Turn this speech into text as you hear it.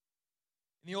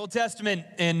In the Old Testament,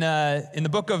 in the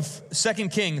book of 2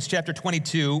 Kings, chapter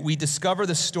 22, we discover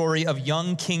the story of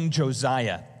young King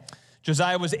Josiah.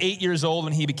 Josiah was 8 years old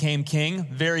when he became king,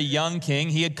 very young king.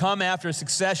 He had come after a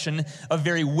succession of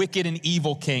very wicked and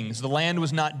evil kings. The land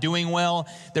was not doing well.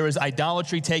 There was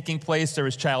idolatry taking place. There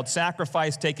was child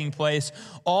sacrifice taking place.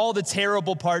 All the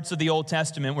terrible parts of the Old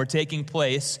Testament were taking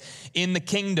place in the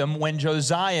kingdom when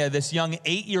Josiah, this young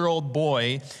 8-year-old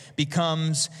boy,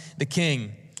 becomes the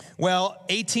king. Well,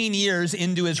 18 years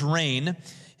into his reign,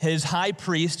 his high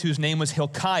priest, whose name was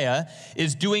Hilkiah,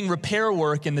 is doing repair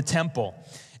work in the temple.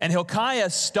 And Hilkiah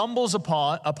stumbles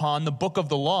upon the book of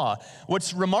the law.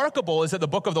 What's remarkable is that the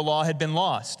book of the law had been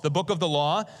lost. The book of the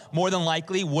law, more than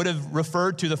likely, would have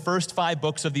referred to the first 5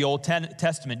 books of the Old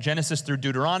Testament, Genesis through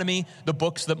Deuteronomy, the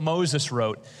books that Moses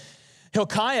wrote.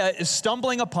 Hilkiah is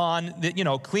stumbling upon,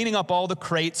 cleaning up all the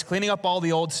crates, cleaning up all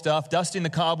the old stuff, dusting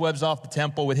the cobwebs off the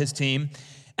temple with his team,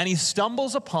 and he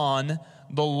stumbles upon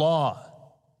the law.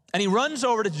 And he runs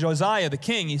over to Josiah, the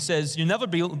king. He says, "You'll never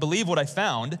believe what I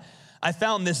found. I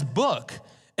found this book,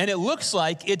 and it looks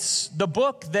like it's the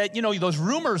book that, those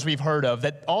rumors we've heard of,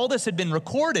 that all this had been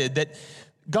recorded, that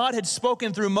God had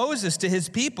spoken through Moses to his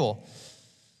people."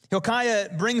 Hilkiah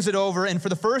brings it over, and for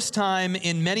the first time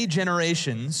in many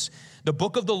generations, the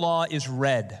book of the law is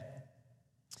read.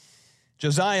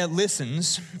 Josiah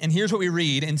listens, and here's what we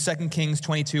read in 2 Kings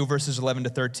 22, verses 11 to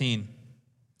 13.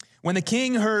 When the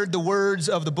king heard the words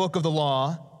of the book of the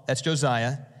law, that's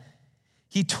Josiah,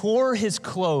 he tore his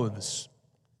clothes.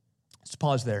 Let's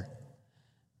pause there.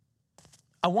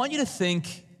 I want you to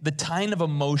think the kind of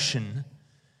emotion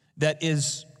that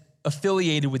is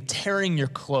affiliated with tearing your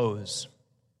clothes.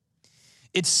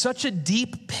 It's such a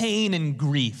deep pain and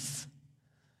grief.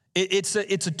 It's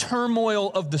a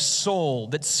turmoil of the soul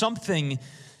that something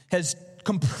has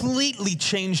completely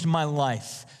changed my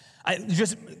life. I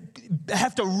just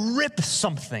have to rip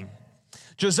something.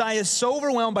 Josiah is so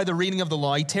overwhelmed by the reading of the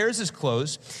law, he tears his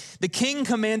clothes. The king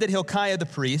commanded Hilkiah the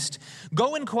priest,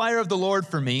 "Go inquire of the Lord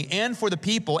for me and for the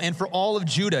people and for all of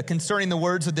Judah concerning the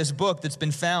words of this book that's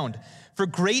been found. For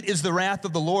great is the wrath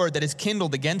of the Lord that is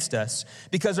kindled against us,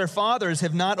 because our fathers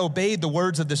have not obeyed the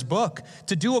words of this book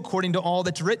to do according to all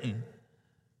that's written."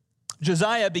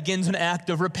 Josiah begins an act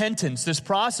of repentance, this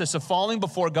process of falling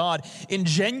before God in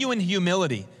genuine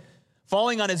humility,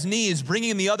 falling on his knees,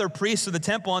 bringing the other priests of the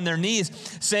temple on their knees,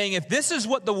 saying, if this is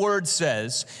what the word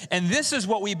says, and this is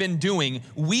what we've been doing,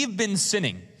 we've been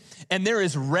sinning, and there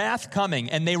is wrath coming,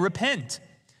 and they repent.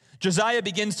 Josiah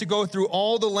begins to go through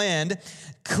all the land,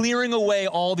 clearing away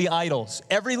all the idols,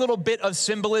 every little bit of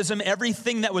symbolism,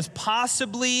 everything that was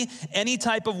possibly any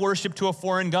type of worship to a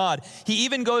foreign god. He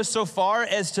even goes so far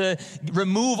as to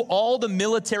remove all the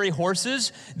military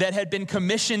horses that had been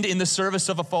commissioned in the service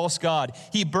of a false god.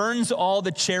 He burns all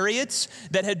the chariots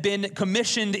that had been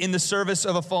commissioned in the service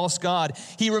of a false god.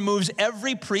 He removes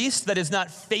every priest that is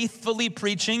not faithfully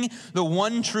preaching the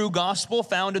one true gospel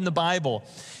found in the Bible.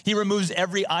 He removes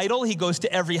every idol. He goes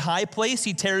to every high place.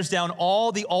 He tears down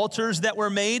all the altars that were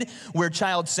made where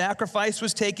child sacrifice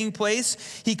was taking place.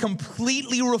 He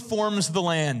completely reforms the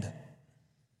land.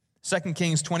 2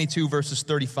 Kings 22, verses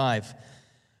 35.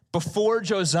 Before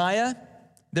Josiah,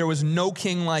 there was no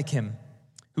king like him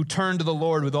who turned to the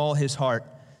Lord with all his heart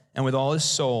and with all his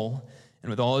soul and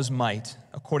with all his might,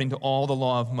 according to all the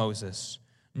law of Moses,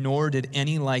 nor did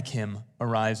any like him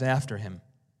arise after him.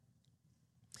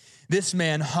 This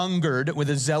man hungered with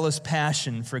a zealous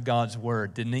passion for God's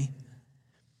word, didn't he?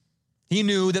 He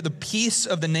knew that the peace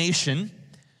of the nation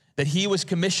that he was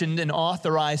commissioned and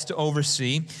authorized to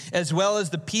oversee, as well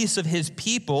as the peace of his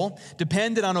people,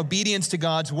 depended on obedience to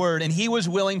God's word, and he was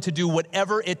willing to do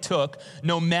whatever it took,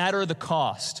 no matter the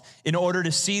cost, in order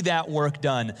to see that work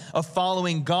done, of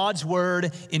following God's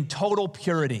word in total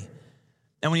purity.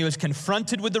 And when he was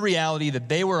confronted with the reality that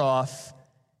they were off,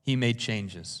 he made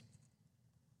changes.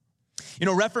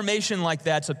 Reformation like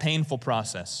that's a painful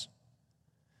process.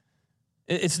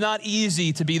 It's not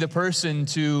easy to be the person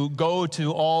to go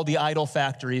to all the idol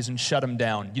factories and shut them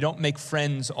down. You don't make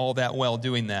friends all that well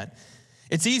doing that.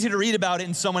 It's easy to read about it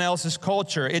in someone else's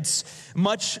culture. It's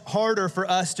much harder for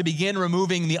us to begin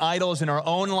removing the idols in our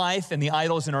own life and the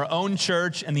idols in our own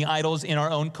church and the idols in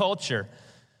our own culture.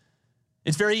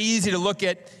 It's very easy to look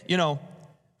at,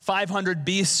 500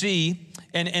 BC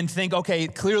and think, okay,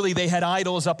 clearly they had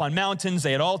idols up on mountains,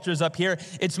 they had altars up here.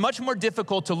 It's much more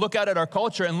difficult to look out at our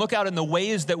culture and look out in the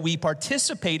ways that we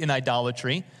participate in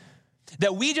idolatry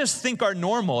that we just think are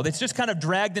normal. It's just kind of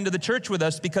dragged into the church with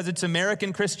us because it's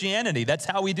American Christianity. That's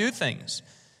how we do things.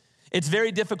 It's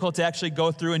very difficult to actually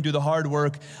go through and do the hard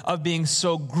work of being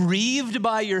so grieved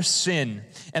by your sin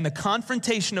and the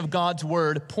confrontation of God's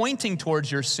word pointing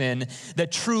towards your sin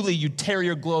that truly you tear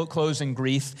your clothes in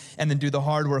grief and then do the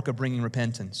hard work of bringing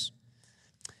repentance.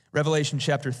 Revelation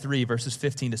chapter 3, verses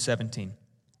 15 to 17.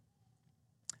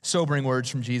 Sobering words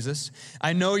from Jesus.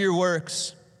 I know your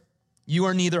works. You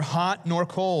are neither hot nor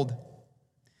cold.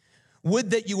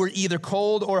 Would that you were either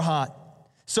cold or hot.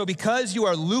 So because you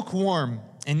are lukewarm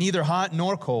and neither hot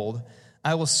nor cold,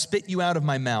 I will spit you out of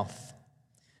my mouth.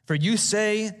 For you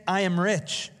say, I am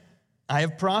rich, I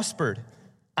have prospered,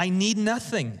 I need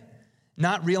nothing,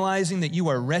 not realizing that you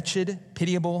are wretched,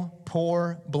 pitiable,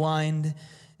 poor, blind,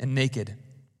 and naked.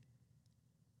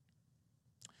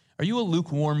 Are you a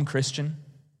lukewarm Christian?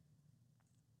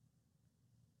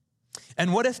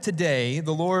 And what if today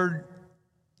the Lord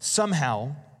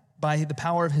somehow, by the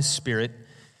power of his Spirit,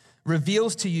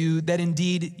 reveals to you that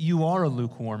indeed you are a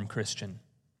lukewarm Christian?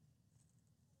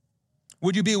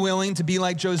 Would you be willing to be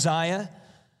like Josiah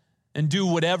and do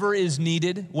whatever is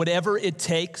needed, whatever it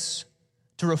takes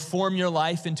to reform your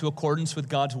life into accordance with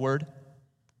God's word?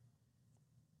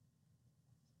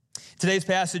 Today's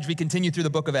passage, we continue through the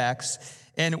book of Acts,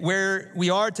 and where we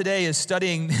are today is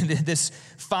studying this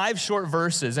 5 short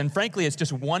verses, and frankly, it's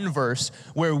just one verse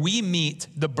where we meet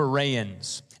the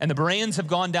Bereans. And the Bereans have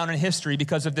gone down in history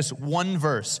because of this one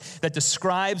verse that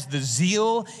describes the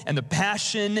zeal and the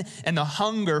passion and the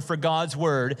hunger for God's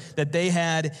word that they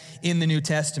had in the New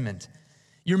Testament.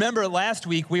 You remember last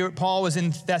week, Paul was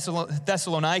in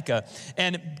Thessalonica,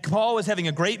 and Paul was having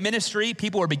a great ministry.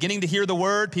 People were beginning to hear the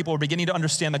word. People were beginning to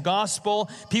understand the gospel.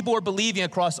 People were believing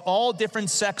across all different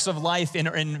sects of life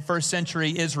in first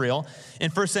century Israel,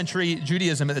 in first century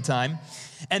Judaism at the time.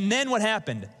 And then what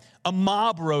happened? A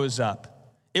mob rose up.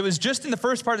 It was just in the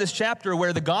first part of this chapter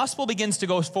where the gospel begins to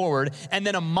go forward, and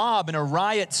then a mob and a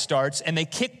riot starts, and they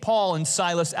kick Paul and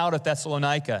Silas out of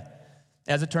Thessalonica.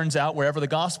 As it turns out, wherever the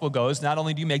gospel goes, not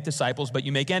only do you make disciples, but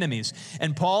you make enemies.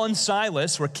 And Paul and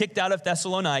Silas were kicked out of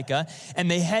Thessalonica, and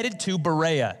they headed to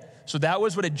Berea. So that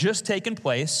was what had just taken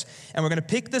place, and we're going to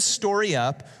pick this story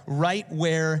up right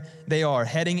where they are,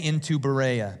 heading into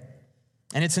Berea.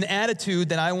 And it's an attitude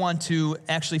that I want to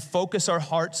actually focus our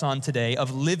hearts on today,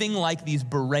 of living like these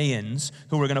Bereans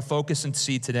who we're going to focus and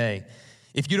see today.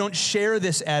 If you don't share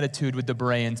this attitude with the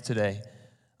Bereans today,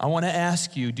 I want to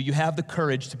ask you, do you have the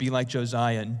courage to be like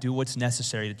Josiah and do what's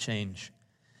necessary to change?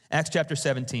 Acts chapter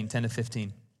 17, 10 to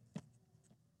 15.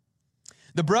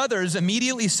 The brothers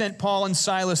immediately sent Paul and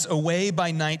Silas away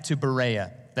by night to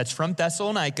Berea. That's from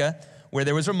Thessalonica, where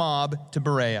there was a mob, to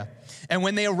Berea. And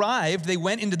when they arrived, they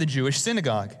went into the Jewish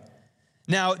synagogue.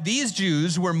 Now, these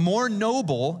Jews were more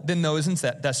noble than those in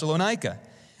Thessalonica.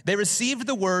 They received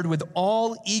the word with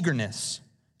all eagerness,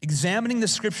 examining the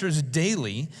scriptures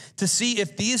daily to see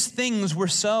if these things were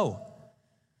so.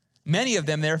 Many of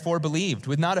them therefore believed,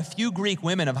 with not a few Greek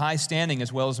women of high standing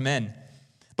as well as men.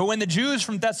 But when the Jews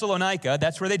from Thessalonica,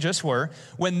 that's where they just were,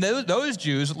 when those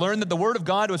Jews learned that the word of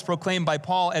God was proclaimed by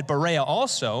Paul at Berea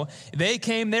also, they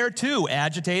came there too,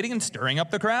 agitating and stirring up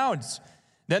the crowds.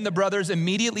 Then the brothers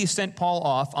immediately sent Paul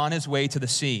off on his way to the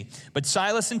sea. But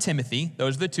Silas and Timothy,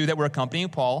 those are the two that were accompanying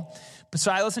Paul, but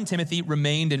Silas and Timothy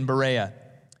remained in Berea.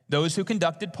 Those who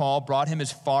conducted Paul brought him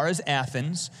as far as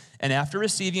Athens, and after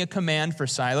receiving a command for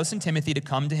Silas and Timothy to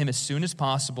come to him as soon as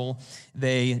possible,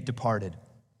 they departed.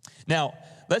 Now,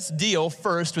 let's deal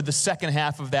first with the second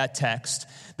half of that text.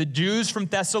 The Jews from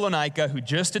Thessalonica, who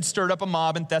just had stirred up a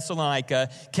mob in Thessalonica,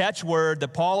 catch word that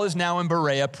Paul is now in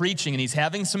Berea preaching, and he's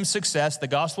having some success. The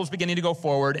gospel is beginning to go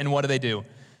forward, and what do?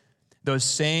 Those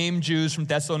same Jews from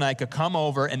Thessalonica come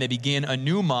over, and they begin a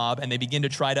new mob, and they begin to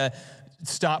try to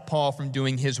stop Paul from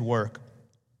doing his work.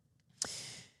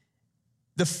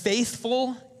 The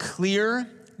faithful, clear,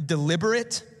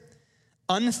 deliberate,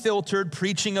 unfiltered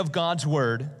preaching of God's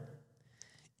word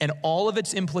and all of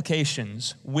its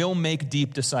implications will make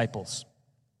deep disciples,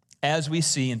 as we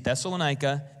see in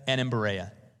Thessalonica and in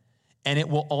Berea. And it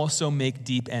will also make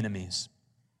deep enemies.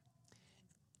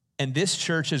 And this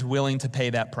church is willing to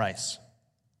pay that price.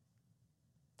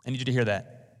 I need you to hear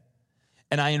that.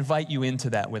 And I invite you into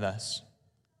that with us.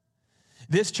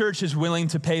 This church is willing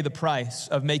to pay the price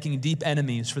of making deep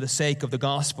enemies for the sake of the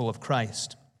gospel of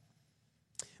Christ.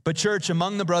 But church,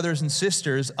 among the brothers and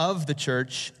sisters of the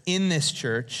church, in this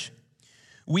church,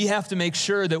 we have to make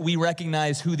sure that we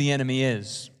recognize who the enemy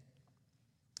is.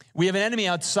 We have an enemy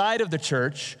outside of the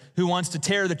church who wants to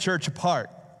tear the church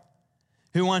apart,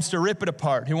 who wants to rip it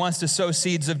apart, who wants to sow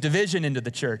seeds of division into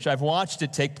the church. I've watched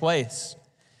it take place.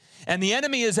 And the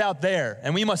enemy is out there,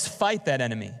 and we must fight that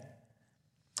enemy.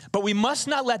 But we must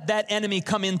not let that enemy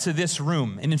come into this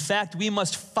room. And in fact, we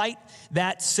must fight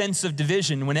that sense of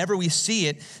division whenever we see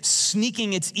it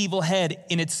sneaking its evil head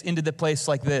into the place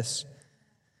like this.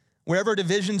 Wherever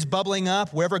division's bubbling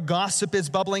up, wherever gossip is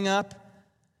bubbling up,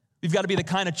 we've got to be the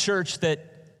kind of church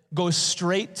that goes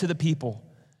straight to the people,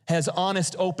 has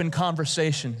honest, open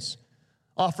conversations,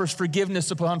 offers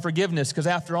forgiveness upon forgiveness, because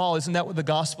after all, isn't that what the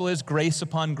gospel is? Grace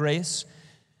upon grace.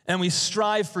 And we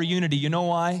strive for unity. You know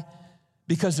why?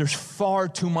 Because there's far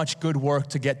too much good work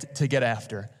to get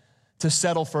after, to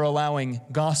settle for allowing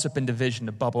gossip and division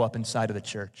to bubble up inside of the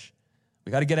church.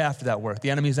 We got to get after that work.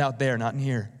 The enemy's out there, not in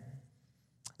here.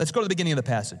 Let's go to the beginning of the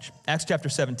passage, Acts chapter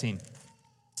 17.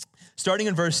 Starting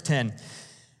in verse 10.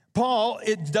 Paul,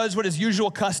 it does what his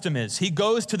usual custom is. He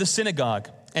goes to the synagogue,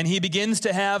 and he begins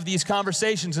to have these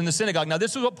conversations in the synagogue. Now,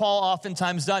 this is what Paul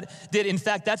oftentimes did. In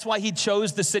fact, that's why he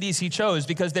chose the cities he chose,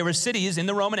 because there were cities in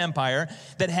the Roman Empire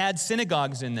that had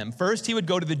synagogues in them. First, he would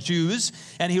go to the Jews,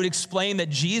 and he would explain that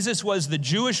Jesus was the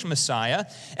Jewish Messiah.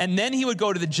 And then he would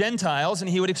go to the Gentiles, and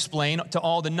he would explain to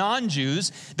all the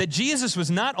non-Jews that Jesus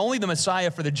was not only the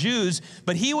Messiah for the Jews,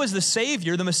 but he was the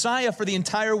Savior, the Messiah for the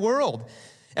entire world.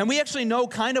 And we actually know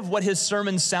kind of what his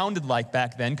sermon sounded like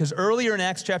back then, because earlier in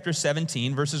Acts chapter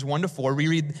 17, verses 1 to 4, we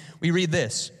read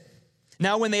this.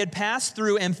 Now, when they had passed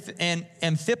through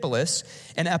Amphipolis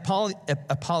and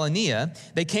Apollonia,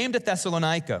 they came to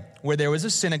Thessalonica, where there was a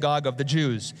synagogue of the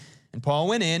Jews. And Paul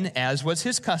went in, as was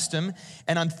his custom,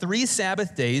 and on 3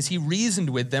 Sabbath days he reasoned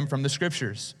with them from the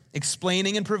Scriptures,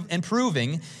 explaining and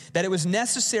proving that it was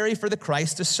necessary for the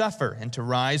Christ to suffer and to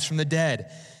rise from the dead,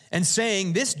 and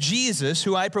saying, this Jesus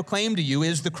who I proclaim to you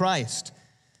is the Christ.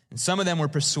 And some of them were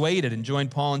persuaded and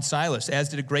joined Paul and Silas, as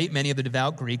did a great many of the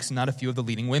devout Greeks and not a few of the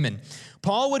leading women.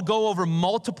 Paul would go over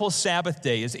multiple Sabbath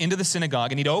days into the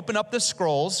synagogue, and he'd open up the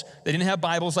scrolls. They didn't have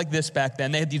Bibles like this back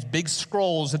then. They had these big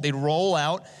scrolls that they'd roll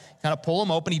out, kind of pull them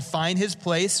open. He'd find his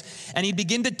place, and he'd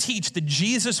begin to teach that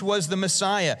Jesus was the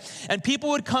Messiah. And people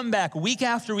would come back week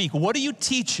after week. What are you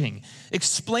teaching?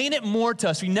 Explain it more to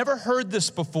us. We never heard this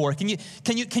before. Can you?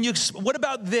 What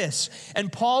about this?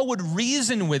 And Paul would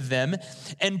reason with them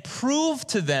and prove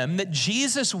to them that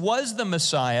Jesus was the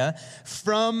Messiah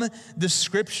from the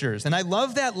Scriptures. And I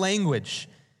love that language.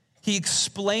 He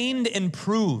explained and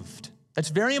proved. That's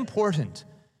very important.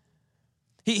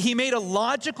 He made a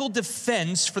logical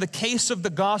defense for the case of the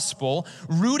gospel,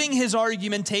 rooting his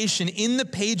argumentation in the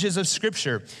pages of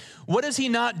Scripture. What is he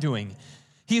not doing?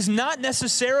 He's not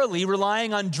necessarily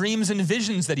relying on dreams and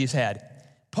visions that he's had.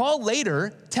 Paul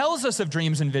later tells us of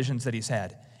dreams and visions that he's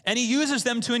had, and he uses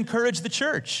them to encourage the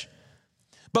church.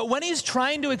 But when he's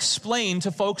trying to explain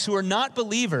to folks who are not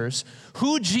believers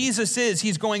who Jesus is,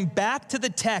 he's going back to the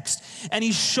text and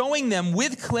he's showing them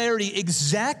with clarity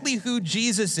exactly who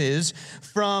Jesus is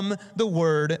from the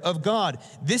Word of God.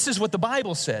 This is what the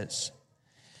Bible says.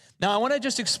 Now, I want to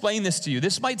just explain this to you.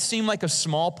 This might seem like a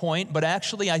small point, but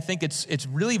actually I think it's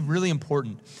really, really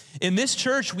important. In this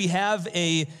church, we have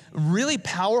a really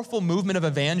powerful movement of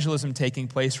evangelism taking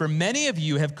place where many of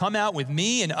you have come out with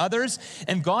me and others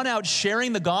and gone out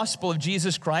sharing the gospel of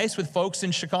Jesus Christ with folks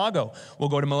in Chicago. We'll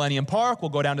go to Millennium Park. We'll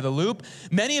go down to the Loop.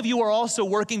 Many of you are also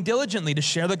working diligently to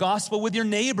share the gospel with your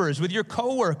neighbors, with your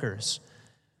coworkers.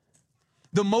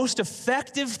 The most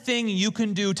effective thing you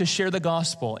can do to share the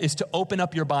gospel is to open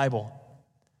up your Bible.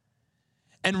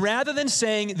 And rather than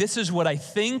saying, this is what I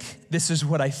think, this is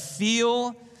what I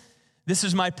feel, this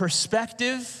is my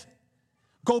perspective,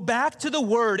 go back to the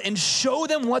Word and show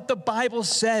them what the Bible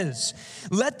says.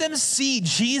 Let them see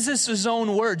Jesus'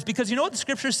 own words. Because you know what the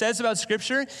Scripture says about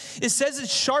Scripture? It says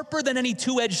it's sharper than any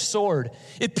two-edged sword.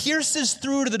 It pierces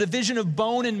through to the division of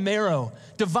bone and marrow,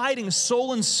 dividing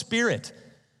soul and spirit.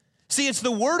 See, it's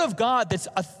the Word of God that's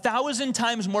 1,000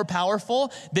 times more powerful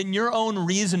than your own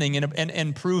reasoning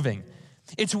and proving.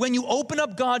 It's when you open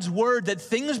up God's Word that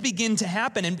things begin to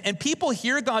happen. And people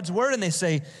hear God's Word and they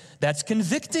say, that's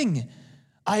convicting.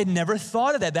 I had never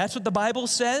thought of that. That's what the Bible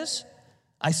says.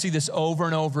 I see this over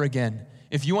and over again.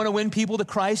 If you want to win people to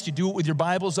Christ, you do it with your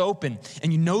Bibles open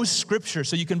and you know Scripture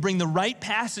so you can bring the right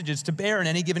passages to bear in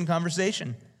any given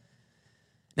conversation.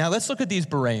 Now, let's look at these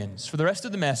Bereans. For the rest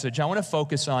of the message, I want to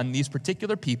focus on these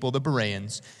particular people, the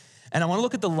Bereans, and I want to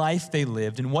look at the life they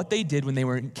lived and what they did when they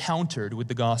were encountered with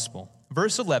the gospel.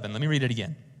 Verse 11, let me read it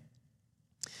again.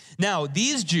 Now,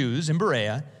 these Jews in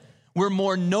Berea were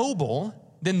more noble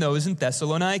than those in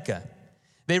Thessalonica.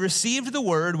 They received the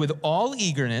word with all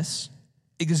eagerness,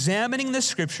 examining the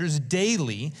Scriptures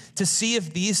daily to see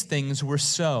if these things were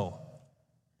so.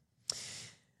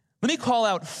 Let me call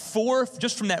out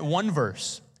just from that one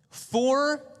verse,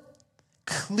 4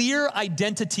 clear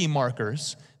identity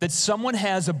markers that someone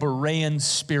has a Berean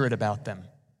spirit about them.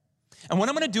 And what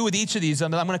I'm going to do with each of these,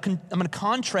 I'm going to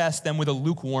contrast them with a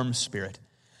lukewarm spirit.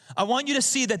 I want you to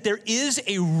see that there is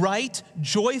a right,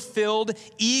 joy-filled,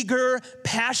 eager,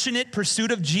 passionate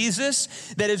pursuit of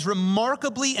Jesus that is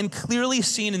remarkably and clearly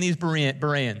seen in these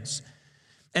Bereans.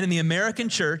 And in the American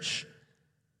church,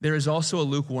 there is also a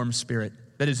lukewarm spirit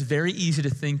that is very easy to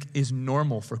think is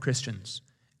normal for Christians,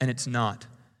 and it's not.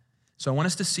 So I want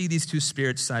us to see these two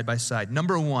spirits side by side.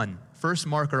 Number one, first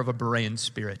marker of a Berean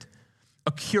spirit,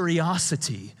 a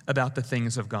curiosity about the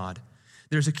things of God.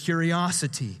 There's a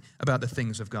curiosity about the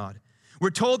things of God. We're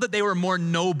told that they were more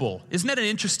noble. Isn't that an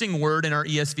interesting word in our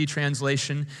ESV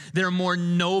translation? They're more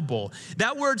noble.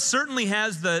 That word certainly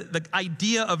has the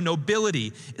idea of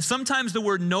nobility. Sometimes the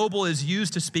word noble is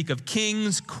used to speak of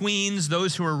kings, queens,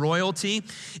 those who are royalty.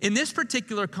 In this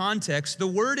particular context, the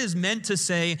word is meant to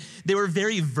say they were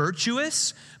very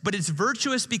virtuous, but it's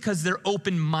virtuous because they're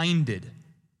open-minded.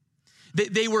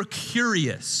 They were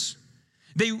curious.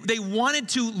 They wanted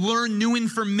to learn new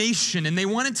information, and they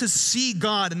wanted to see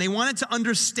God, and they wanted to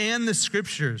understand the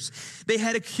scriptures. They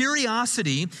had a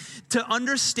curiosity to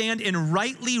understand and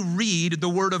rightly read the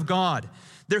word of God.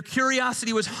 Their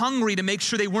curiosity was hungry to make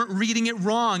sure they weren't reading it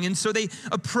wrong, and so they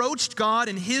approached God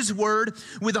and his word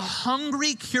with a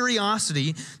hungry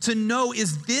curiosity to know,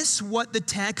 is this what the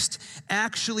text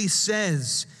actually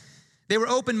says? They were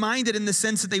open-minded in the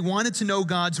sense that they wanted to know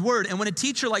God's word. And when a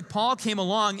teacher like Paul came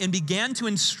along and began to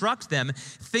instruct them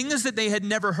things that they had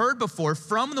never heard before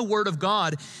from the word of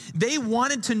God, they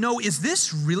wanted to know, is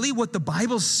this really what the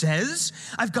Bible says?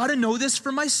 I've got to know this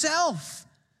for myself.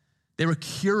 They were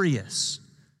curious.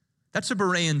 That's a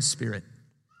Berean spirit.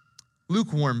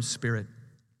 Lukewarm spirit.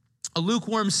 A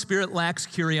lukewarm spirit lacks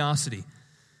curiosity.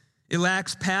 It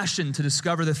lacks passion to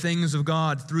discover the things of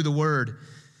God through the word.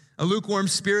 A lukewarm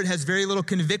spirit has very little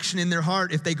conviction in their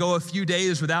heart if they go a few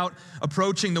days without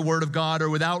approaching the word of God or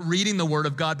without reading the word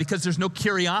of God, because there's no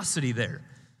curiosity there.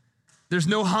 There's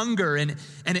no hunger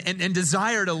and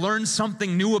desire to learn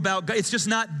something new about God. It's just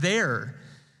not there.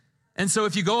 And so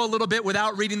if you go a little bit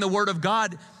without reading the word of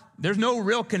God, there's no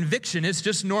real conviction. It's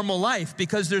just normal life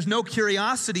because there's no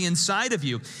curiosity inside of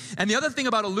you. And the other thing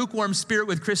about a lukewarm spirit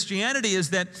with Christianity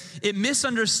is that it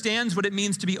misunderstands what it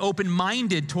means to be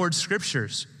open-minded towards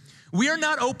scriptures. We are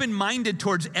not open-minded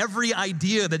towards every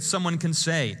idea that someone can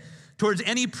say, towards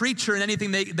any preacher and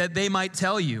anything that they might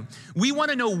tell you. We want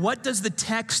to know, what does the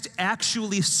text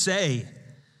actually say?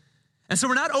 And so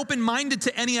we're not open-minded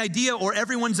to any idea or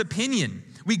everyone's opinion.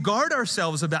 We guard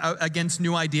ourselves against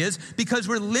new ideas because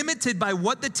we're limited by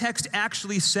what the text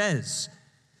actually says.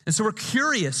 And so we're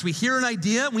curious. We hear an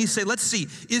idea and we say, let's see,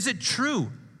 is it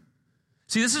true?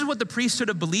 See, this is what the priesthood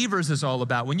of believers is all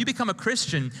about. When you become a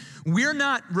Christian, we're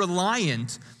not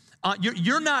reliant,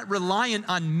 you're not reliant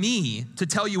on me to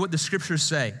tell you what the scriptures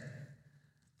say.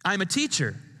 I'm a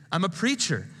teacher. I'm a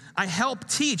preacher. I help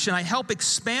teach and I help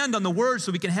expand on the word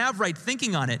so we can have right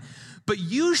thinking on it. But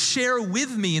you share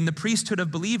with me in the priesthood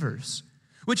of believers,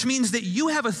 which means that you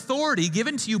have authority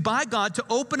given to you by God to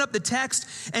open up the text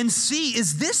and see,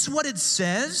 is this what it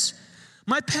says?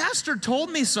 My pastor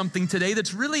told me something today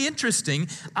that's really interesting.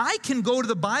 I can go to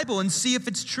the Bible and see if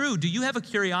it's true. Do you have a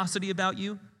curiosity about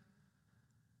you?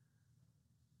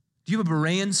 Do you have a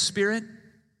Berean spirit?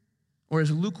 Or has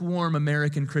lukewarm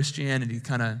American Christianity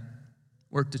kind of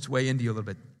worked its way into you a little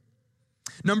bit?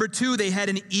 Number two, they had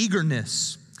an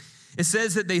eagerness. It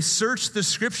says that they searched the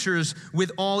scriptures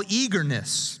with all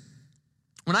eagerness.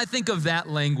 When I think of that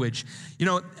language,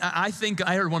 I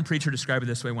heard one preacher describe it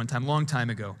this way one time, a long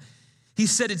time ago. He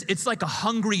said it's like a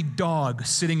hungry dog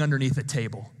sitting underneath a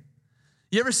table.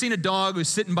 You ever seen a dog who's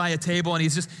sitting by a table and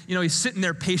he's just, he's sitting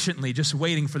there patiently, just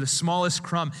waiting for the smallest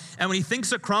crumb. And when he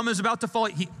thinks a crumb is about to fall,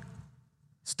 he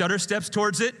stutter steps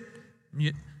towards it.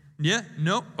 Yeah,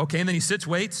 no, okay, and then he sits,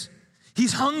 waits.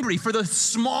 He's hungry for the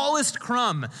smallest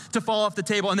crumb to fall off the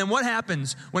table. And then what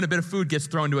happens when a bit of food gets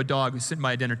thrown to a dog who's sitting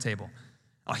by a dinner table?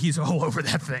 Oh, he's all over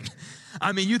that thing.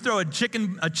 I mean, you throw a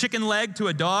chicken leg to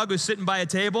a dog who's sitting by a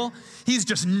table, he's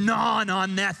just gnawing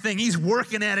on that thing. He's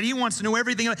working at it. He wants to know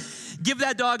everything. Give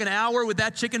that dog an hour with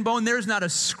that chicken bone, there's not a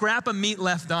scrap of meat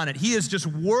left on it. He has just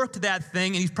worked that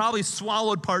thing, and he's probably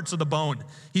swallowed parts of the bone.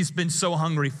 He's been so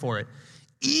hungry for it.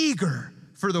 Eager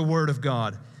for the word of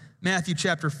God. Matthew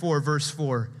chapter 4, verse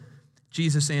 4,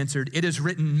 Jesus answered, "It is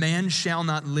written, man shall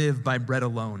not live by bread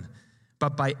alone,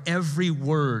 but by every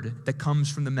word that comes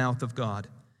from the mouth of God."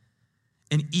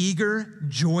 An eager,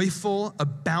 joyful,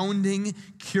 abounding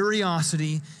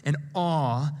curiosity and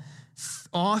awe-filled,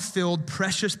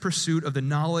 precious pursuit of the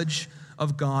knowledge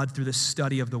of God through the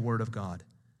study of the word of God.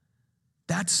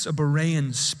 That's a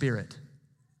Berean spirit.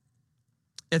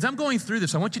 As I'm going through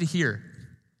this, I want you to hear,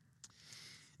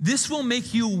 this will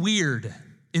make you weird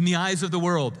in the eyes of the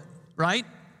world, right?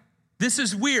 This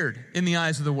is weird in the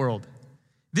eyes of the world.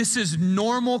 This is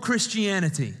normal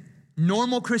Christianity.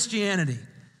 Normal Christianity.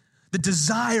 The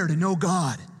desire to know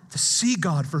God, to see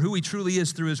God for who he truly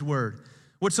is through his word.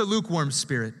 What's a lukewarm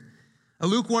spirit? A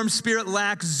lukewarm spirit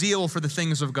lacks zeal for the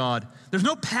things of God. There's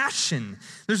no passion.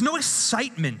 There's no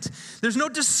excitement. There's no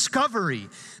discovery.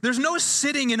 There's no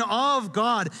sitting in awe of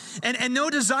God and no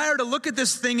desire to look at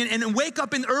this thing and wake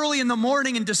up early in the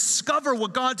morning and discover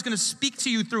what God's going to speak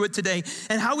to you through it today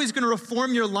and how he's going to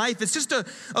reform your life. It's just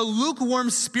a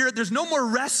lukewarm spirit. There's no more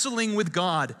wrestling with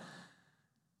God.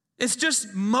 It's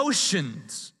just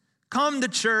motions. Come to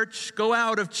church, go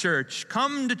out of church.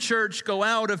 Come to church, go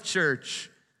out of church.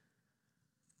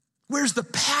 Where's the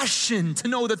passion to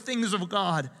know the things of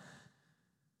God?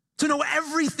 To know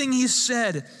everything he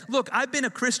said. Look, I've been a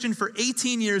Christian for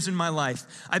 18 years in my life.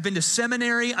 I've been to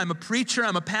seminary, I'm a preacher,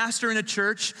 I'm a pastor in a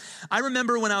church. I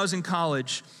remember when I was in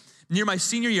college, near my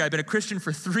senior year, I've been a Christian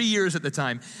for 3 years at the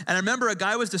time. And I remember a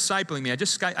guy was discipling me. I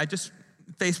just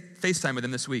FaceTime with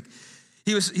him this week.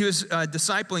 He was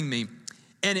discipling me.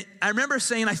 And I remember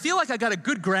saying, I feel like I got a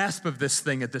good grasp of this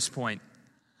thing at this point.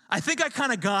 I think I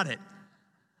kind of got it.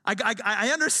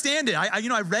 I understand it.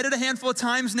 I've read it a handful of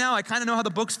times now. I kind of know how the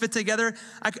books fit together.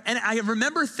 And I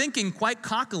remember thinking quite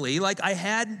cockily, like I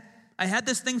had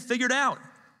this thing figured out.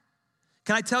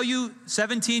 Can I tell you,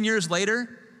 17 years later,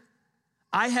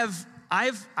 I've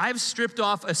stripped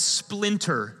off a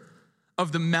splinter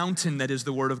of the mountain that is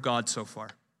the Word of God so far.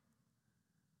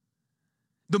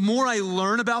 The more I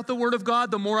learn about the Word of God,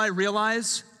 the more I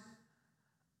realize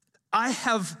I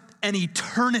have an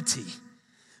eternity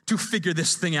to figure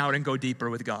this thing out and go deeper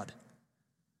with God.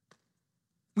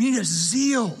 We need a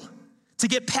zeal to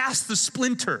get past the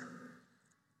splinter,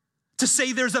 to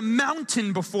say there's a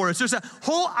mountain before us, there's a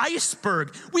whole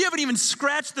iceberg. We haven't even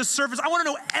scratched the surface. I want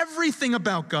to know everything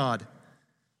about God.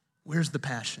 Where's the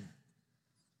passion?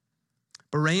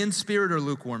 Berean spirit or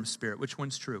lukewarm spirit? Which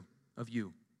one's true of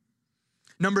you?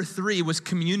 Number 3 was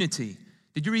community.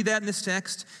 Did you read that in this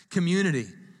text? Community.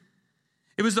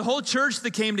 It was the whole church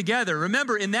that came together.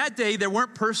 Remember, in that day, there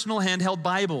weren't personal handheld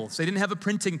Bibles. They didn't have a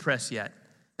printing press yet.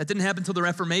 That didn't happen until the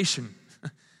Reformation.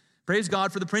 Praise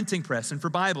God for the printing press and for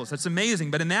Bibles. That's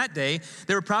amazing. But in that day,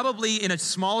 they were probably in a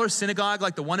smaller synagogue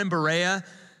like the one in Berea,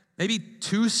 maybe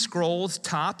 2 scrolls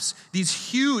tops. These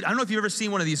huge, I don't know if you've ever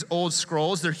seen one of these old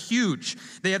scrolls. They're huge.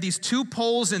 They have these 2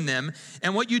 poles in them.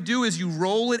 And what you do is you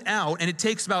roll it out, and it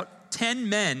takes about 10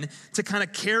 men to kind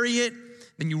of carry it.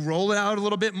 Then you roll it out a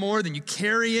little bit more, then you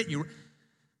carry it.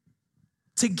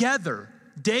 Together,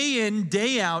 day in,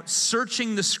 day out,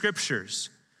 searching the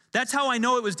scriptures. That's how I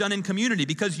know it was done in community,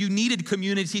 because you needed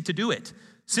community to do it,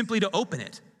 simply to open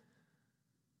it.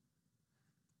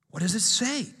 What does it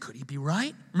say? Could he be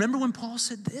right? Remember when Paul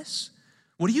said this?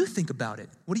 What do you think about it?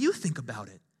 What do you think about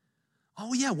it?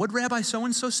 Oh yeah, what Rabbi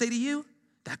so-and-so say to you?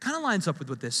 That kind of lines up with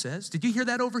what this says. Did you hear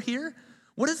that over here?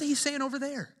 What is he saying over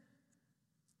there?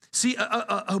 See,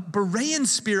 a Berean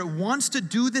spirit wants to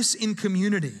do this in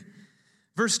community.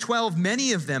 Verse 12,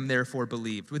 many of them therefore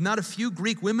believed, with not a few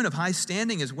Greek women of high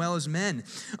standing as well as men.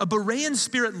 A Berean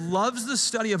spirit loves the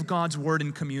study of God's word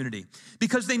in community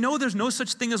because they know there's no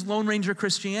such thing as Lone Ranger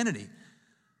Christianity.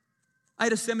 I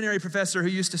had a seminary professor who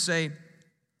used to say,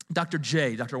 Dr.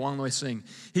 Wong Loy Singh,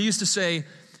 he used to say,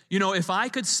 if I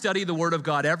could study the word of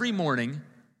God every morning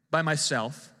by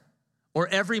myself or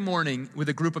every morning with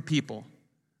a group of people,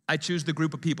 I choose the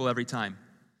group of people every time.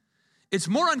 It's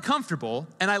more uncomfortable,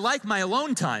 and I like my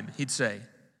alone time, he'd say,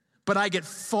 but I get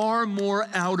far more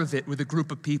out of it with a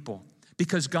group of people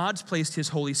because God's placed his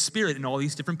Holy Spirit in all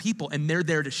these different people, and they're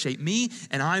there to shape me,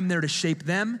 and I'm there to shape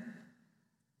them.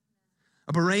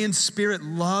 A Berean spirit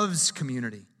loves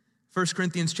community. 1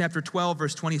 Corinthians chapter 12,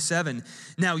 verse 27.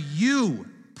 Now you,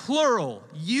 plural,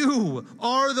 you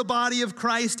are the body of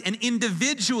Christ and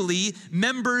individually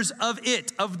members of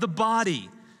it, of the body.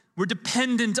 We're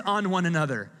dependent on one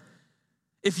another.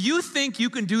 If you think you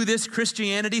can do this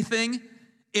Christianity thing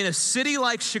in a city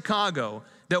like Chicago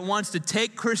that wants to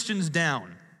take Christians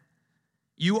down,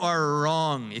 you are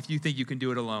wrong if you think you can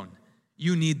do it alone.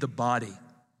 You need the body.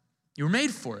 You were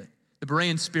made for it. The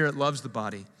Berean spirit loves the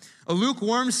body. A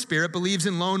lukewarm spirit believes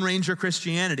in Lone Ranger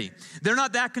Christianity. They're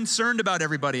not that concerned about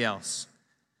everybody else.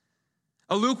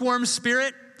 A lukewarm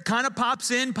spirit kind of pops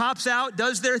in, pops out,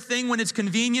 does their thing when it's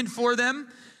convenient for them.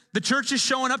 The church is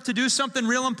showing up to do something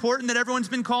real important that everyone's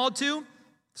been called to.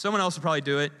 Someone else will probably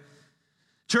do it.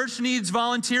 Church needs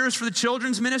volunteers for the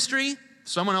children's ministry.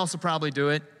 Someone else will probably do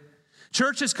it.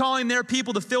 Church is calling their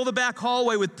people to fill the back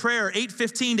hallway with prayer,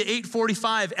 8:15 to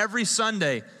 8:45 every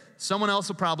Sunday. Someone else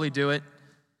will probably do it.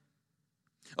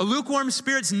 A lukewarm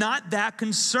spirit's not that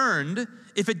concerned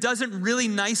if it doesn't really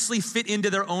nicely fit into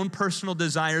their own personal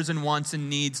desires and wants and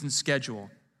needs and schedule.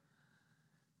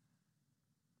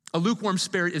 A lukewarm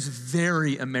spirit is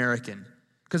very American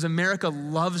because America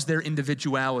loves their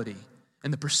individuality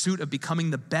and the pursuit of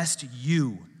becoming the best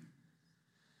you.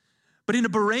 But in a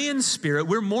Berean spirit,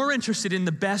 we're more interested in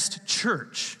the best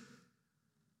church.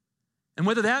 And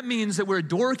whether that means that we're a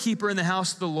doorkeeper in the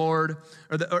house of the Lord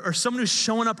or someone who's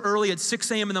showing up early at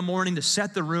 6 a.m. in the morning to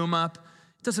set the room up,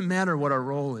 it doesn't matter what our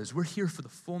role is. We're here for the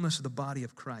fullness of the body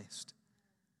of Christ.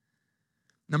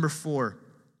 Number 4,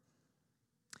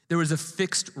 there was a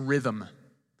fixed rhythm.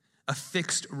 A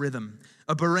fixed rhythm.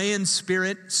 A Berean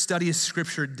spirit studies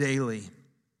Scripture daily.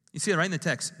 You see it right in the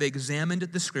text. They examined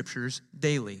the Scriptures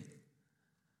daily.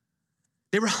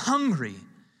 They were hungry.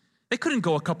 They couldn't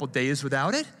go a couple days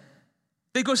without it.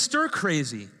 They go stir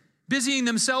crazy, busying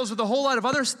themselves with a whole lot of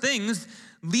other things,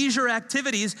 leisure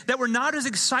activities that were not as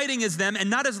exciting as them and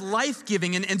not as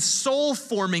life-giving and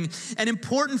soul-forming and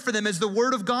important for them as the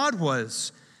Word of God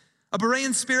was. A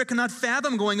Berean spirit cannot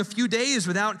fathom going a few days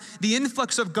without the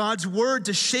influx of God's Word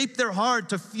to shape their heart,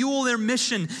 to fuel their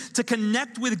mission, to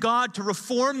connect with God, to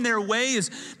reform their ways,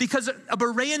 because a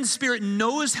Berean spirit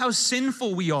knows how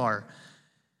sinful we are.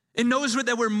 It knows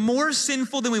that we're more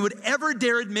sinful than we would ever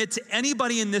dare admit to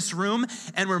anybody in this room,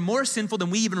 and we're more sinful than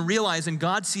we even realize, and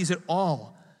God sees it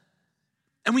all.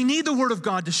 And we need the Word of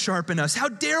God to sharpen us. How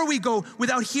dare we go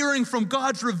without hearing from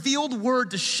God's revealed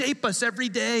Word to shape us every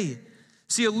day?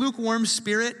 See, a lukewarm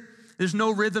spirit, there's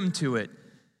no rhythm to it.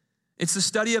 It's the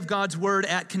study of God's Word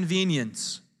at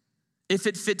convenience, if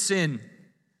it fits in,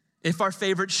 if our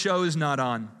favorite show is not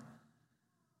on,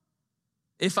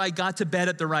 if I got to bed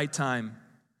at the right time,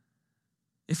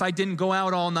 if I didn't go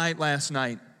out all night last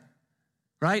night,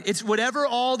 right? It's whatever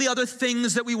all the other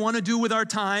things that we want to do with our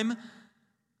time.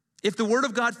 If the Word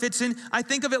of God fits in, I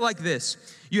think of it like this.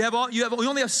 You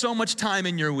only have so much time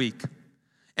in your week.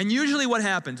 And usually what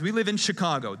happens, we live in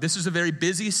Chicago. This is a very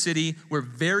busy city. We're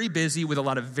very busy with a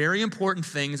lot of very important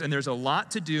things, and there's a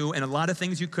lot to do and a lot of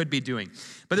things you could be doing.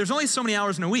 But there's only so many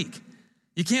hours in a week.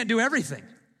 You can't do everything.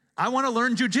 I want to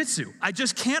learn jujitsu. I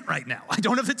just can't right now. I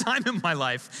don't have the time in my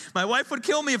life. My wife would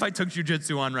kill me if I took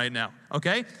jujitsu on right now,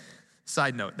 okay?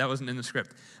 Side note, that wasn't in the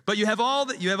script. But you have all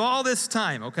this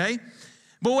time, okay?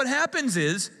 But what happens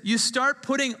is you start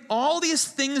putting all these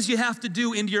things you have to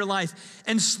do into your life,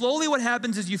 and slowly what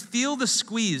happens is you feel the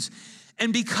squeeze.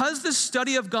 And because the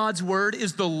study of God's Word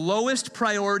is the lowest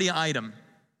priority item,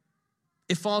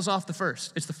 it falls off the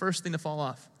first. It's the first thing to fall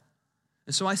off.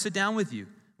 And so I sit down with you.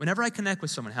 Whenever I connect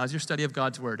with someone, how's your study of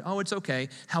God's Word? Oh, it's okay.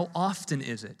 How often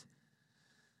is it?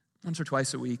 Once or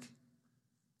twice a week.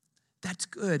 That's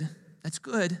good. That's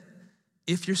good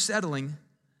if you're settling.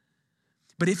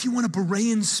 But if you want a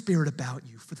Berean spirit about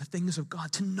you for the things of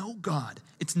God, to know God,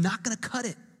 it's not going to cut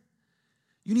it.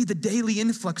 You need the daily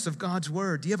influx of God's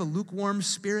Word. Do you have a lukewarm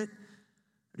spirit?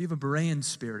 Or do you have a Berean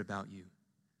spirit about you?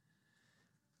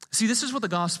 See, this is what the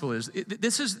gospel is.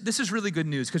 This is really good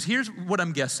news, because here's what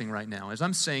I'm guessing right now. As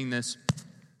I'm saying this,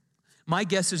 my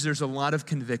guess is there's a lot of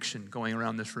conviction going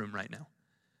around this room right now.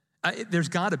 There's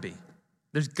got to be.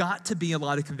 There's got to be a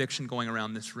lot of conviction going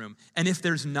around this room. And if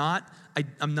there's not,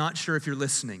 I'm not sure if you're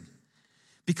listening.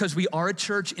 Because we are a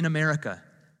church in America,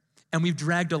 and we've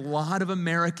dragged a lot of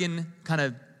American kind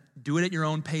of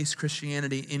do-it-at-your-own-pace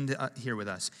Christianity into here with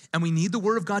us. And we need the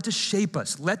Word of God to shape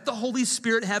us. Let the Holy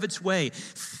Spirit have its way.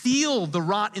 Feel the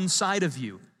rot inside of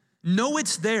you. Know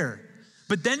it's there.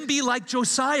 But then be like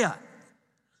Josiah,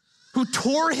 who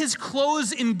tore his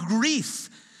clothes in grief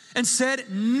and said,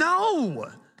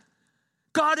 no,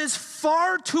 God is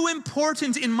far too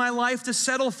important in my life to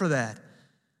settle for that.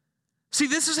 See,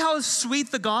 this is how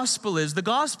sweet the gospel is. The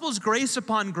gospel is grace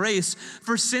upon grace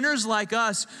for sinners like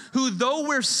us who, though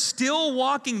we're still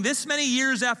walking this many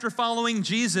years after following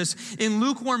Jesus in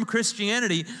lukewarm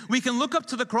Christianity, we can look up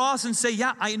to the cross and say,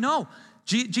 yeah, I know.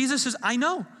 Jesus says, I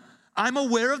know. I'm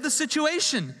aware of the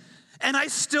situation, and I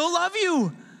still love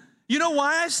you. You know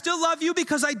why I still love you?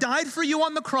 Because I died for you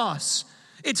on the cross.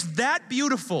 It's that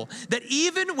beautiful that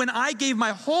even when I gave my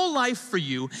whole life for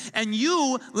you and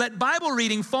you let Bible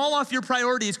reading fall off your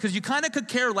priorities because you kind of could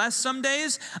care less some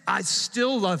days, I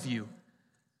still love you.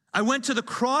 I went to the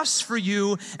cross for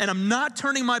you, and I'm not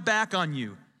turning my back on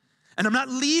you. And I'm not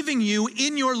leaving you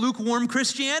in your lukewarm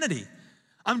Christianity.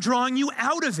 I'm drawing you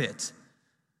out of it.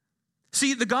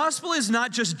 See, the gospel is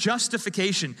not just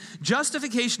justification.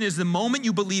 Justification is the moment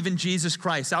you believe in Jesus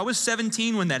Christ. I was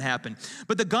 17 when that happened.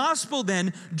 But the gospel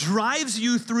then drives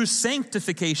you through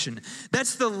sanctification.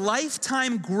 That's the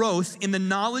lifetime growth in the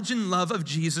knowledge and love of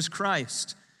Jesus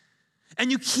Christ. And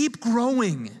you keep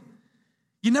growing.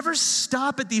 You never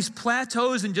stop at these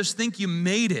plateaus and just think you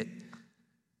made it.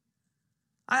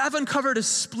 I've uncovered a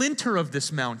splinter of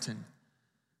this mountain.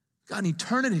 Got an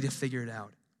eternity to figure it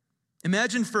out.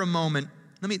 Imagine for a moment,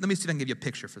 let me see if I can give you a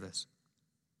picture for this.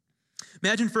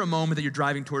 Imagine for a moment that you're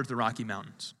driving towards the Rocky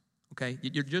Mountains, okay?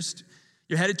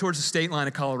 You're headed towards the state line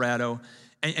of Colorado,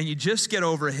 and you just get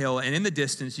over a hill, and in the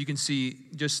distance, you can see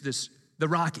just the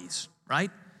Rockies, right?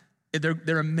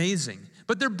 They're amazing,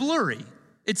 but they're blurry.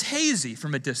 It's hazy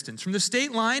from a distance. From the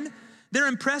state line, they're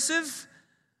impressive,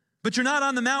 but you're not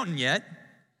on the mountain yet.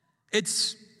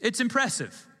 It's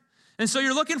impressive. And so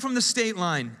you're looking from the state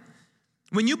line.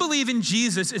 When you believe in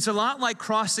Jesus, it's a lot like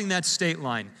crossing that state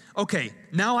line. Okay,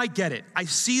 now I get it. I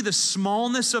see the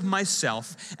smallness of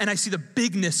myself, and I see the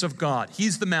bigness of God.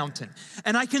 He's the mountain.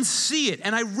 And I can see it,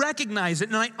 and I recognize it,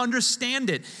 and I understand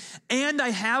it. And I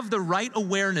have the right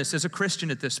awareness as a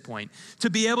Christian at this point to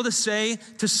be able to say,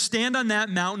 to stand on that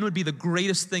mountain would be the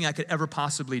greatest thing I could ever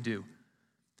possibly do.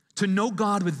 To know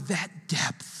God with that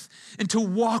depth. And to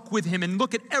walk with him and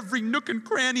look at every nook and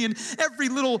cranny and every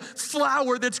little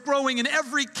flower that's growing in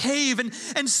every cave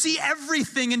and see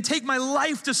everything and take my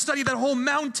life to study that whole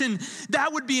mountain.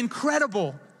 That would be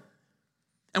incredible.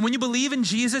 And when you believe in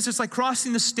Jesus, it's like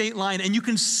crossing the state line and you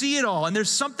can see it all. And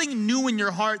there's something new in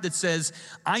your heart that says,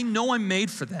 I know I'm made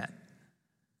for that.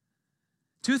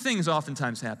 Two things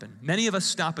oftentimes happen. Many of us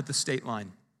stop at the state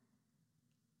line.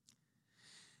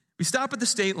 We stop at the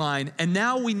state line and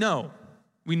now we know.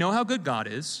 We know how good God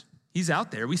is. He's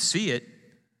out there. We see it.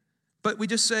 But we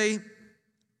just say,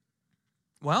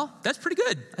 well, that's pretty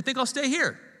good. I think I'll stay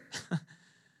here.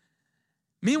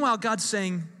 Meanwhile, God's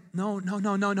saying, no.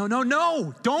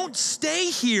 Don't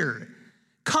stay here.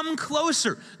 Come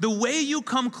closer. The way you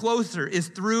come closer is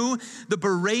through the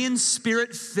Berean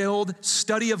Spirit-filled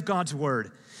study of God's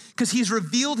word. Because he's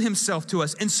revealed himself to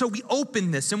us. And so we open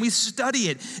this and we study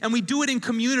it and we do it in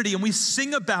community and we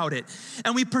sing about it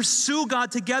and we pursue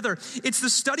God together. It's the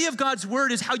study of God's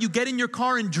word is how you get in your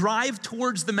car and drive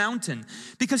towards the mountain.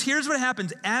 Because here's what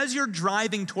happens. As you're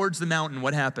driving towards the mountain,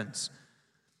 what happens?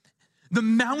 The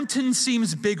mountain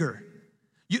seems bigger.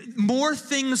 More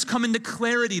things come into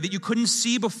clarity that you couldn't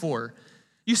see before.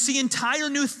 You see entire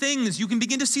new things. You can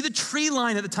begin to see the tree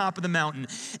line at the top of the mountain.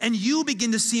 And you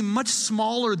begin to seem much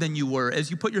smaller than you were as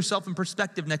you put yourself in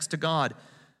perspective next to God.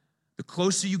 The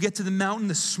closer you get to the mountain,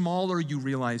 the smaller you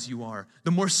realize you are. The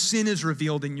more sin is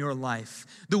revealed in your life.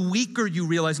 The weaker you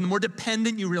realize and the more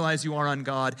dependent you realize you are on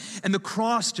God. And the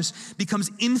cross just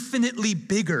becomes infinitely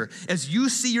bigger. As you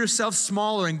see yourself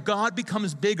smaller and God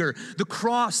becomes bigger, the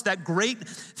cross, that great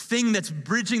thing that's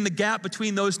bridging the gap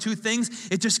between those two things,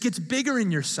 it just gets bigger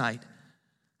in your sight.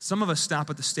 Some of us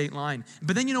stop at the state line.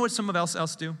 But then you know what some of us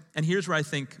else do? And here's where I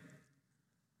think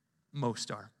most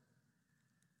are.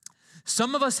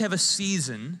 Some of us have a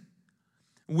season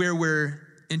where we're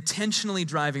intentionally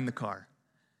driving the car.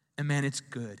 And man, it's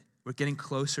good. We're getting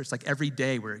closer. It's like every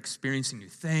day we're experiencing new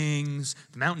things.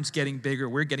 The mountain's getting bigger.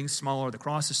 We're getting smaller. The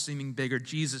cross is seeming bigger.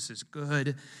 Jesus is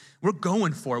good. We're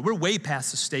going for it. We're way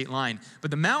past the state line. But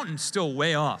the mountain's still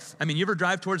way off. I mean, you ever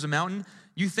drive towards a mountain?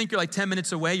 You think you're like 10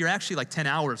 minutes away. You're actually like 10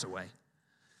 hours away.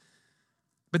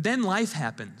 But then life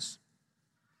happens.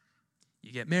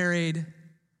 You get married.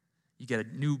 You get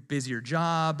a new, busier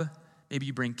job. Maybe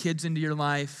you bring kids into your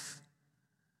life.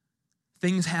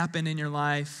 Things happen in your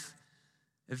life.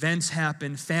 Events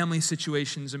happen. Family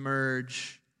situations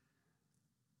emerge.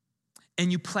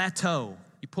 And you plateau.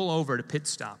 You pull over at a pit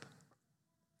stop.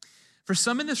 For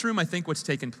some in this room, I think what's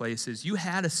taken place is you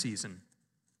had a season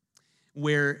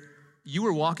where you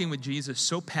were walking with Jesus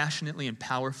so passionately and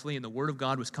powerfully, and the Word of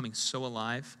God was coming so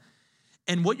alive.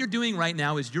 And what you're doing right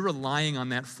now is you're relying on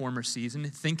that former season,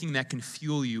 thinking that can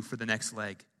fuel you for the next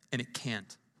leg. And it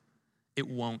can't. It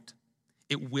won't.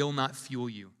 It will not fuel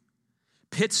you.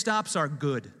 Pit stops are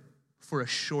good for a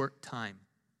short time.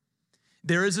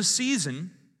 There is a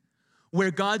season where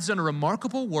God's done a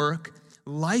remarkable work.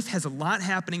 Life has a lot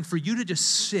happening for you to just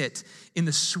sit in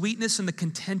the sweetness and the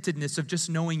contentedness of just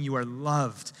knowing you are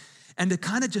loved. And to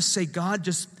kind of just say, God,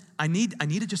 I need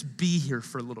to just be here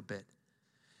for a little bit.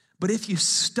 But if you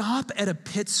stop at a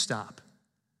pit stop,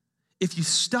 if you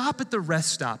stop at the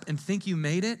rest stop and think you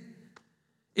made it,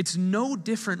 it's no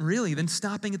different really than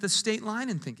stopping at the state line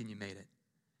and thinking you made it.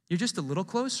 You're just a little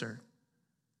closer.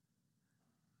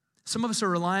 Some of us are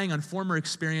relying on former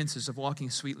experiences of walking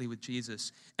sweetly with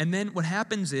Jesus. And then what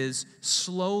happens is,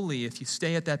 slowly, if you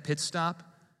stay at that pit stop,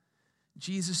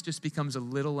 Jesus just becomes a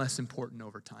little less important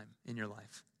over time in your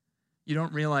life. You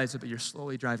don't realize it, but you're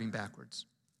slowly driving backwards.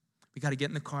 We got to get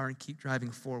in the car and keep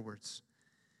driving forwards.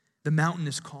 The mountain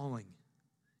is calling.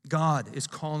 God is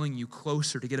calling you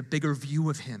closer to get a bigger view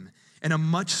of him and a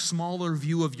much smaller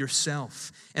view of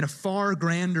yourself and a far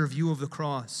grander view of the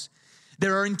cross.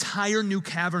 There are entire new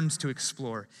caverns to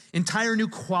explore, entire new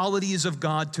qualities of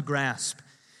God to grasp.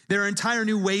 There are entire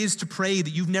new ways to pray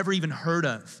that you've never even heard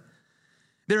of.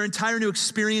 There are entire new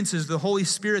experiences of the Holy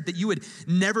Spirit that you would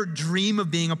never dream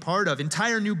of being a part of.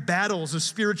 Entire new battles of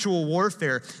spiritual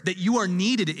warfare that you are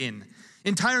needed in.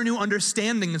 Entire new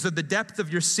understandings of the depth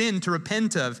of your sin to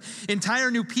repent of. Entire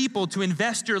new people to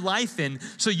invest your life in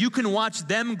so you can watch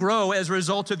them grow as a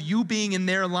result of you being in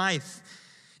their life.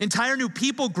 Entire new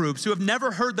people groups who have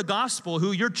never heard the gospel,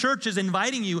 who your church is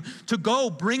inviting you to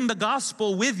go bring the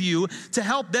gospel with you to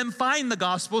help them find the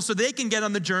gospel so they can get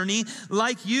on the journey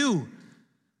like you.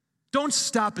 Don't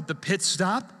stop at the pit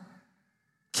stop.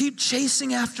 Keep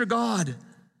chasing after God.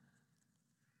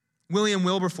 William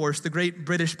Wilberforce, the great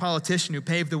British politician who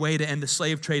paved the way to end the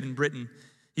slave trade in Britain,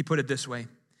 he put it this way: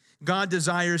 God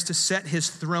desires to set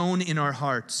his throne in our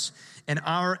hearts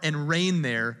and reign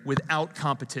there without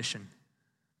competition.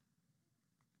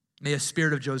 May a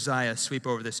spirit of Josiah sweep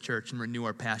over this church and renew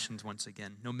our passions once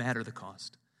again, no matter the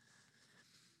cost.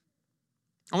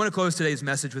 I want to close today's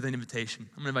message with an invitation.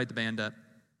 I'm going to invite the band up.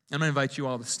 I'm going to invite you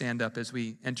all to stand up as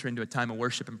we enter into a time of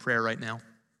worship and prayer right now.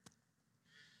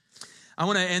 I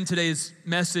want to end today's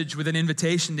message with an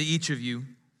invitation to each of you.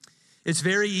 It's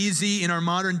very easy in our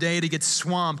modern day to get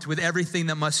swamped with everything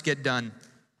that must get done.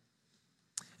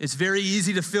 It's very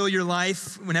easy to fill your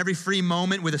life in every free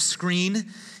moment with a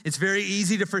screen. It's very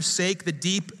easy to forsake the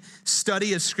deep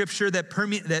study of Scripture that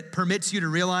permits you to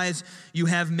realize you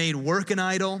have made work an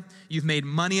idol, you've made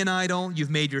money an idol,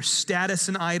 you've made your status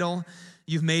an idol,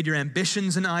 you've made your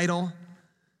ambitions an idol.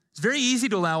 It's very easy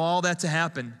to allow all that to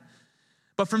happen.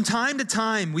 But from time to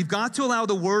time, we've got to allow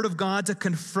the Word of God to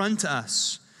confront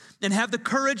us and have the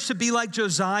courage to be like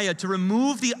Josiah, to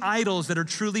remove the idols that are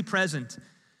truly present,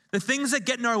 the things that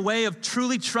get in our way of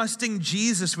truly trusting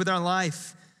Jesus with our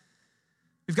life.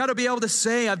 We've got to be able to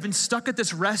say, I've been stuck at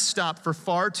this rest stop for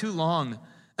far too long,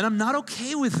 and I'm not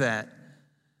okay with that.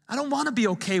 I don't want to be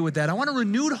okay with that. I want a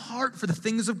renewed heart for the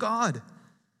things of God.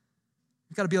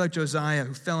 We've got to be like Josiah,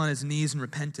 who fell on his knees in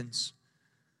repentance.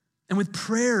 And with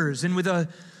prayers and with a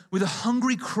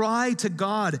hungry cry to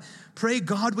God, pray,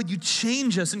 God, would you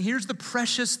change us? And here's the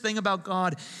precious thing about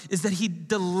God, is that he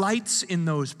delights in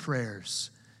those prayers.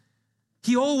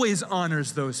 He always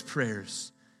honors those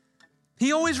prayers.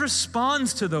 He always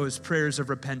responds to those prayers of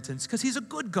repentance because he's a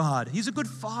good God. He's a good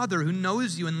Father who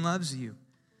knows you and loves you.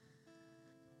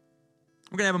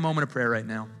 We're going to have a moment of prayer right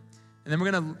now. And then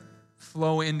we're going to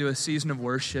flow into a season of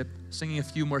worship, singing a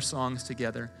few more songs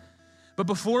together. But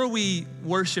before we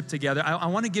worship together, I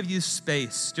want to give you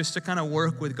space just to kind of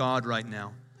work with God right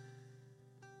now.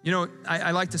 You know,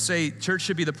 I like to say church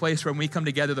should be the place where when we come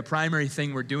together, the primary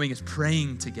thing we're doing is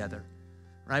praying together,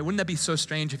 right? Wouldn't that be so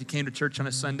strange if you came to church on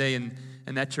a Sunday and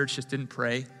that church just didn't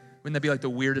pray? Wouldn't that be like the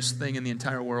weirdest thing in the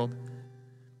entire world?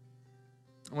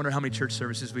 I wonder how many church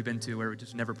services we've been to where we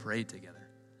just never prayed together.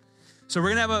 So we're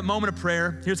going to have a moment of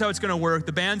prayer. Here's how it's going to work.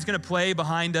 The band's going to play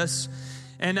behind us.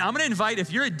 And I'm going to invite,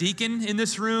 if you're a deacon in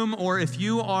this room or if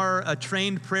you are a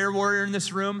trained prayer warrior in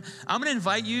this room, I'm going to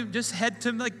invite you, just head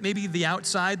to like maybe the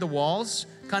outside, the walls,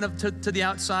 kind of to the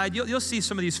outside. You'll see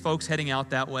some of these folks heading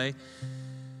out that way.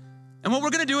 And what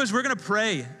we're going to do is we're going to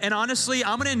pray. And honestly,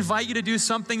 I'm going to invite you to do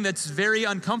something that's very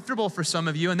uncomfortable for some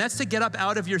of you, and that's to get up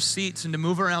out of your seats and to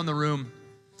move around the room.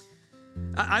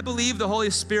 I believe the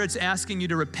Holy Spirit's asking you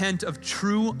to repent of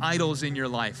true idols in your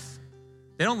life.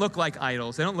 They don't look like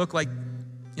idols. They don't look like,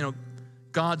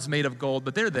 gods made of gold,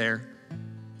 but they're there.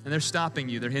 And they're stopping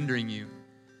you. They're hindering you.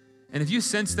 And if you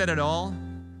sense that at all,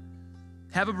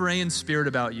 have a Berean spirit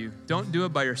about you. Don't do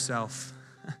it by yourself.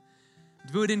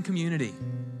 Do it in community.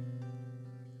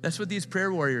 That's what these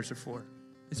prayer warriors are for.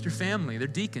 It's your family. They're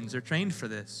deacons. They're trained for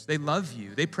this. They love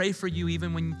you. They pray for you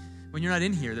even when you're not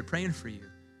in here. They're praying for you.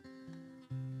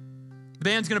 The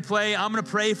band's gonna play. I'm gonna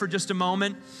pray for just a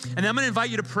moment. And then I'm gonna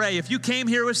invite you to pray. If you came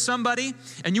here with somebody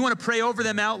and you wanna pray over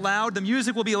them out loud, the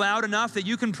music will be loud enough that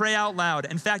you can pray out loud.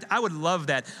 In fact, I would love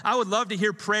that. I would love to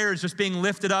hear prayers just being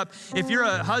lifted up. If you're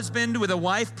a husband with a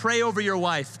wife, pray over your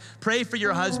wife. Pray for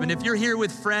your husband. If you're here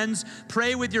with friends,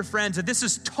 pray with your friends. If this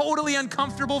is totally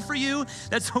uncomfortable for you,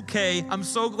 that's okay. I'm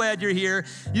so glad you're here.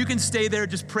 You can stay there,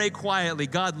 just pray quietly.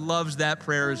 God loves that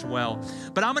prayer as well.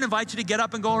 But I'm gonna invite you to get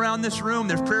up and go around this room.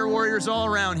 There's prayer warriors all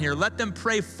around here. Let them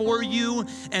pray for you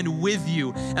and with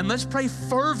you. And let's pray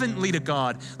fervently to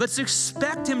God. Let's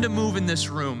expect him to move in this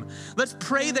room. Let's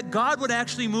pray that God would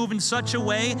actually move in such a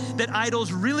way that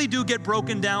idols really do get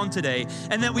broken down today,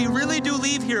 and that we really do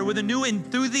leave here with a new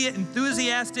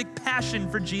enthusiastic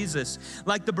passion for Jesus,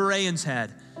 like the Bereans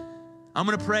had. I'm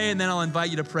going to pray, and then I'll invite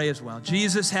you to pray as well.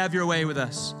 Jesus, have your way with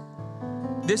us.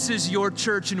 This is your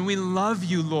church, and we love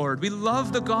you, Lord. We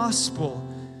love the gospel.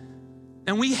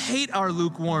 And we hate our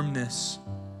lukewarmness.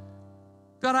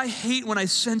 God, I hate when I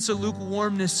sense a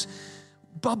lukewarmness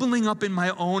bubbling up in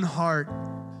my own heart.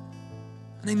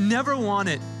 And I never want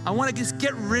it. I want to just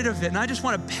get rid of it. And I just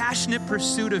want a passionate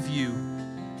pursuit of you.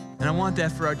 And I want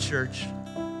that for our church.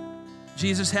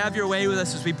 Jesus, have your way with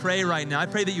us as we pray right now. I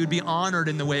pray that you would be honored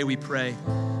in the way we pray,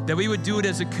 that we would do it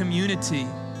as a community.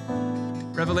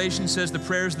 Revelation says the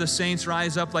prayers of the saints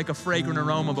rise up like a fragrant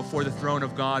aroma before the throne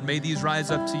of God. May these rise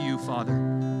up to you, Father,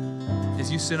 as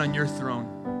you sit on your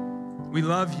throne. We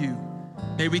love you.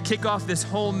 May we kick off this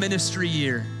whole ministry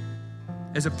year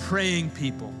as a praying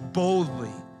people,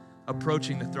 boldly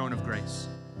approaching the throne of grace.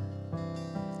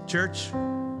 Church,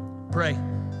 pray.